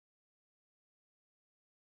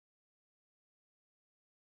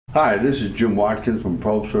Hi, this is Jim Watkins from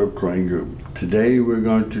ProServe Crane Group. Today we're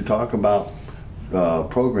going to talk about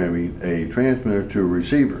programming a transmitter to a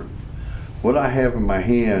receiver. What I have in my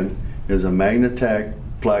hand is a Magnetek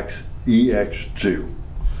Flex EX2.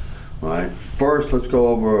 All right. First, let's go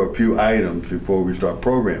over a few items before we start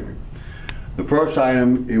programming. The first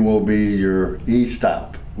item, it will be your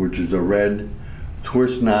E-stop, which is the red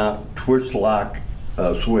twist lock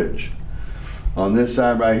switch. On this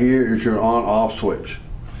side right here is your on-off switch.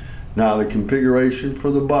 Now the configuration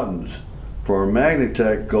for the buttons for a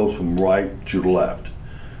Magnetek goes from right to left.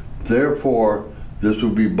 Therefore, this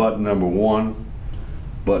would be button number 1,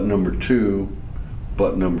 button number 2,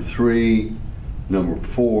 button number 3, number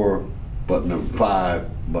 4, button number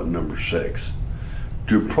 5, button number 6.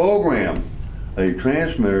 To program a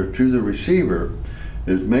transmitter to the receiver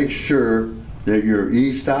is make sure that your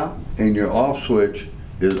E-stop and your off switch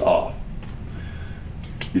is off.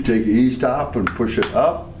 You take your E-stop and push it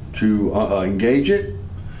up to engage it.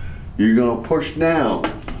 You're going to push down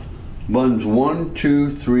buttons 1,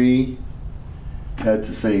 2, 3 at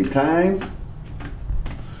the same time.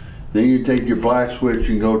 Then you take your black switch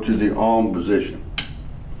and go to the on position.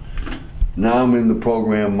 Now I'm in the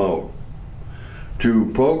program mode.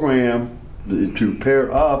 To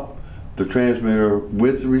pair up the transmitter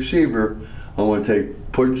with the receiver, I'm going to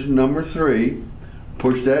take push number 3,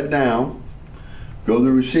 push that down, go to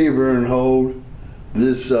the receiver and hold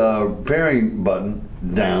this pairing button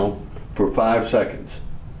down for 5 seconds.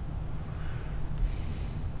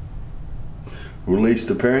 Release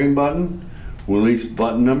the pairing button, release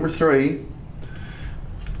button number 3,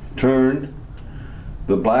 turn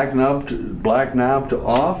the black knob to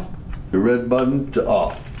off, the red button to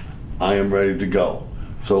off. I am ready to go.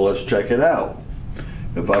 So let's check it out.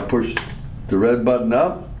 If I push the red button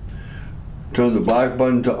up, turn the black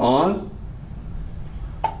button to on,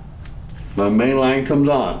 my main line comes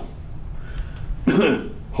on.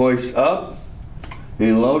 Hoist up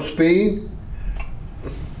in low speed,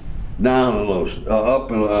 down in low, up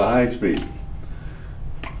in high speed,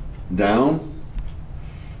 down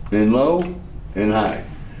in low and high.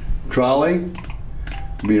 Trolley,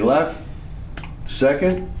 be left,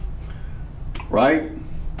 second, right,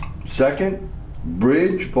 second,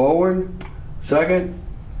 bridge forward, second,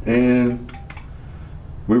 and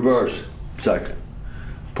reverse, second.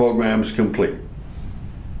 Program is complete.